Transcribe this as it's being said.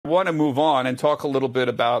want to move on and talk a little bit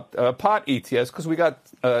about pot ETFs because we got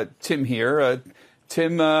Tim here.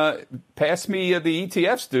 Tim, pass me the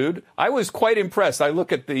ETFs, dude. I was quite impressed. I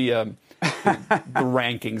look at the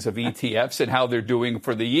rankings of ETFs and how they're doing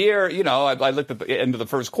for the year. You know, I looked at the end of the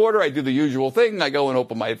first quarter. I do the usual thing. I go and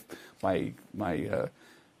open my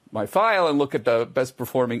file and look at the best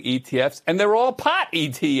performing ETFs, and they're all pot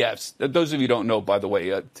ETFs. Those of you who don't know, by the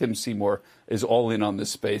way, Tim Seymour is all in on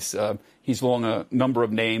this space. He's long a number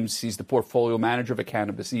of names. He's the portfolio manager of a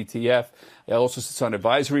cannabis ETF. He also sits on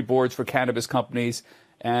advisory boards for cannabis companies.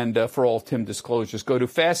 And for all Tim disclosures, go to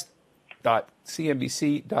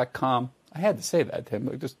fast.cnbc.com. I had to say that,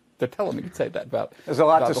 Tim. They're telling me to say that about. There's a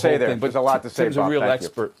lot to say there. There's a lot to say. Tim's a real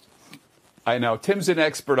expert. I know. Tim's an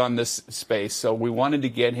expert on this space, so we wanted to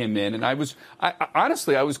get him in. And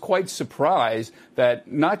honestly, I was quite surprised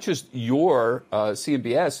that not just your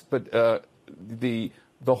CNBS, but a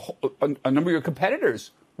number of your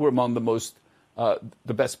competitors were among the most,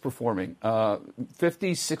 the best performing,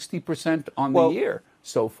 50, 60% on the year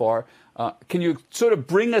so far. Can you sort of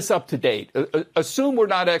bring us up to date? Assume we're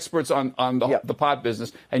not experts on the pot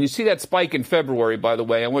business, and you see that spike in February, by the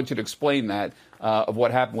way. I want you to explain that, of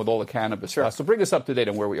what happened with all the cannabis. Sure. So bring us up to date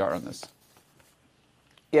on where we are on this.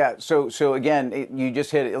 Yeah, so again, you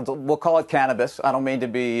just hit it. We'll call it cannabis. I don't mean to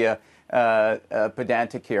be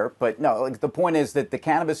pedantic here, but no, the point is that the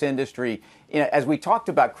cannabis industry, as we talked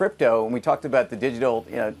about crypto and we talked about the digital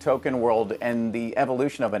token world and the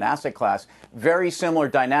evolution of an asset class, very similar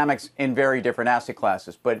dynamics in very different asset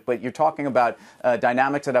classes. But you're talking about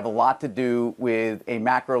dynamics that have a lot to do with a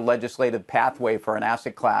macro legislative pathway for an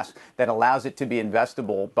asset class that allows it to be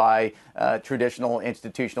investable by traditional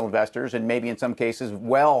institutional investors and maybe in some cases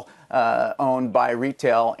owned by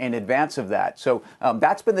retail in advance of that. So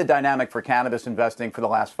that's been the dynamic for cannabis investing for the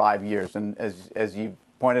last 5 years. And as you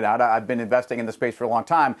pointed out, I've been investing in the space for a long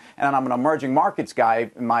time, and I'm an emerging markets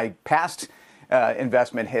guy in my past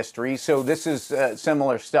investment history. So this is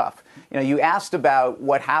similar stuff. You asked about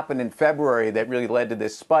what happened in February that really led to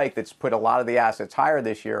this spike that's put a lot of the assets higher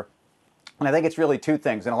this year. And I think it's really two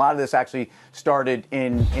things. And a lot of this actually started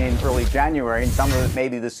in early January, and some of it,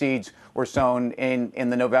 maybe the seeds were sown in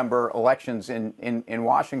the November elections in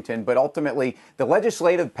Washington. But ultimately, the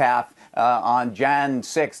legislative path on Jan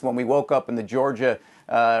 6th, when we woke up in the Georgia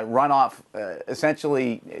runoff,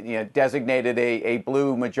 essentially designated a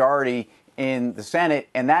blue majority in the Senate,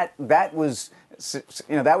 and that was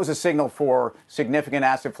a signal for significant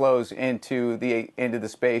asset flows into the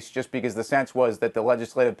space, just because the sense was that the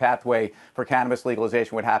legislative pathway for cannabis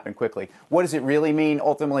legalization would happen quickly. What does it really mean?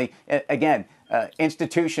 Ultimately, again,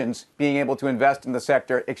 institutions being able to invest in the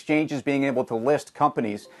sector, exchanges being able to list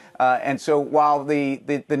companies. And so while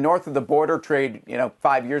the north of the border trade,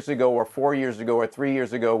 5 years ago or 4 years ago or 3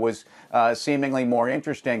 years ago was seemingly more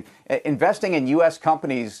interesting, investing in U.S.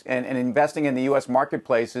 companies and investing in the U.S.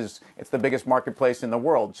 marketplace it's the biggest marketplace in the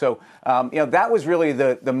world. So, that was really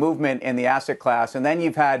the movement in the asset class. And then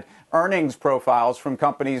you've had earnings profiles from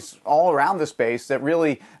companies all around the space that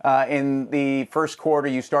really, in the first quarter,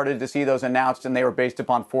 you started to see those announced, and they were based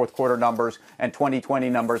upon fourth quarter numbers and 2020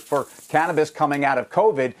 numbers. For cannabis coming out of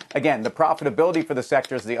COVID, again, the profitability for the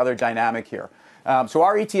sector is the other dynamic here. So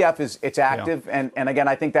our ETF it's active, and again,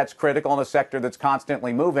 I think that's critical in a sector that's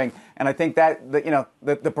constantly moving. And I think that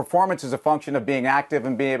the performance is a function of being active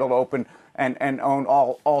and being able to open and own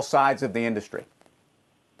all sides of the industry.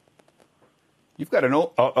 You've got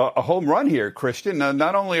a home run here, Christian.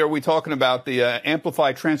 Not only are we talking about the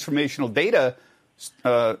Amplify Transformational Data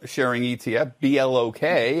Sharing ETF,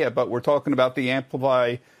 BLOK, but we're talking about the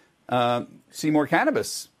Amplify Seymour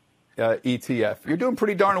Cannabis ETF. You're doing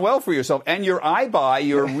pretty darn well for yourself. And your iBuy,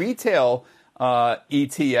 your retail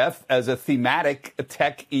ETF as a thematic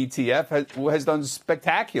tech ETF has done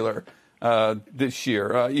spectacular this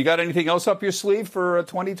year. You got anything else up your sleeve for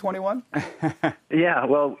 2021? Yeah,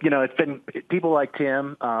 well, it's been people like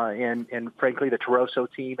Tim and frankly the Taroso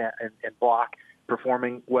team and Block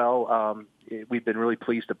performing well. We've been really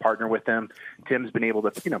pleased to partner with them. Tim's been able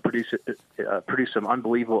to produce some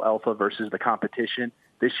unbelievable alpha versus the competition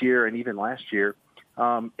this year and even last year.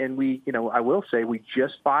 And we, I will say we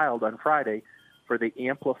just filed on Friday for the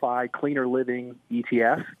Amplify Cleaner Living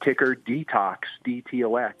ETF, ticker DTOX,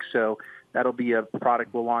 DTOX. So that'll be a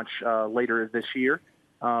product we'll launch later this year.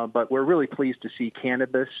 But we're really pleased to see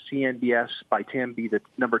cannabis, CNBS by Tim, be the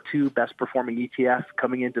number 2 best performing ETF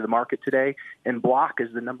coming into the market today, and Block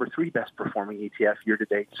is the number 3 best performing ETF year to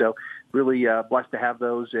date. So really blessed to have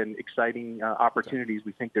those and exciting opportunities.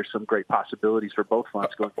 We think there's some great possibilities for both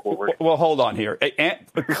funds going forward. Well, hold on here.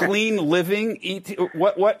 Clean living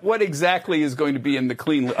ETF. What exactly is going to be in the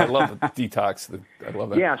clean? I love the detox. I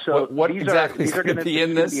love that. Yeah. So what exactly is going to be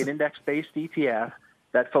in this? Be an index-based ETF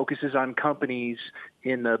that focuses on companies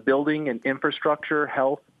in the building and infrastructure,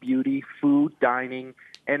 health, beauty, food, dining,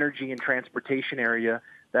 energy, and transportation area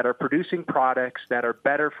that are producing products that are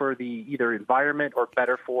better for the either environment or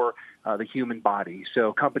better for the human body.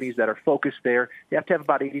 So companies that are focused there, they have to have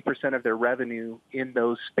about 80% of their revenue in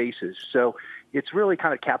those spaces. So it's really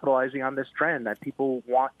kind of capitalizing on this trend that people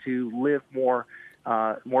want to live more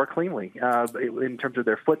cleanly in terms of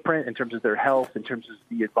their footprint, in terms of their health, in terms of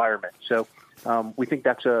the environment. So we think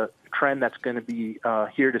that's a trend that's going to be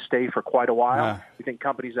here to stay for quite a while. We think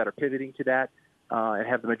companies that are pivoting to that and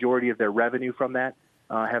have the majority of their revenue from that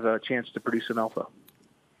have a chance to produce some alpha.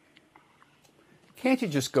 Can't you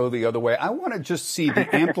just go the other way? I want to just see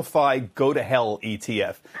the Amplify Go to Hell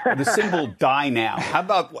ETF. The symbol die now. How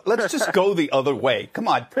about let's just go the other way? Come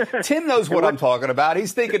on. Tim knows what I'm talking about.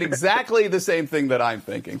 He's thinking exactly the same thing that I'm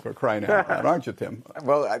thinking, for crying out loud, aren't you, Tim?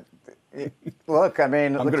 Well, look, I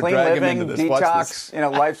mean, the clean living,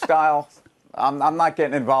 detox, lifestyle. I'm not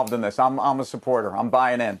getting involved in this. I'm a supporter. I'm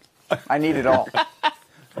buying in. I need it all.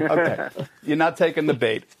 Okay. You're not taking the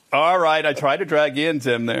bait. All right. I tried to drag you in,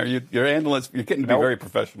 Tim, there. You're getting to be very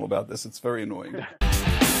professional about this. It's very annoying.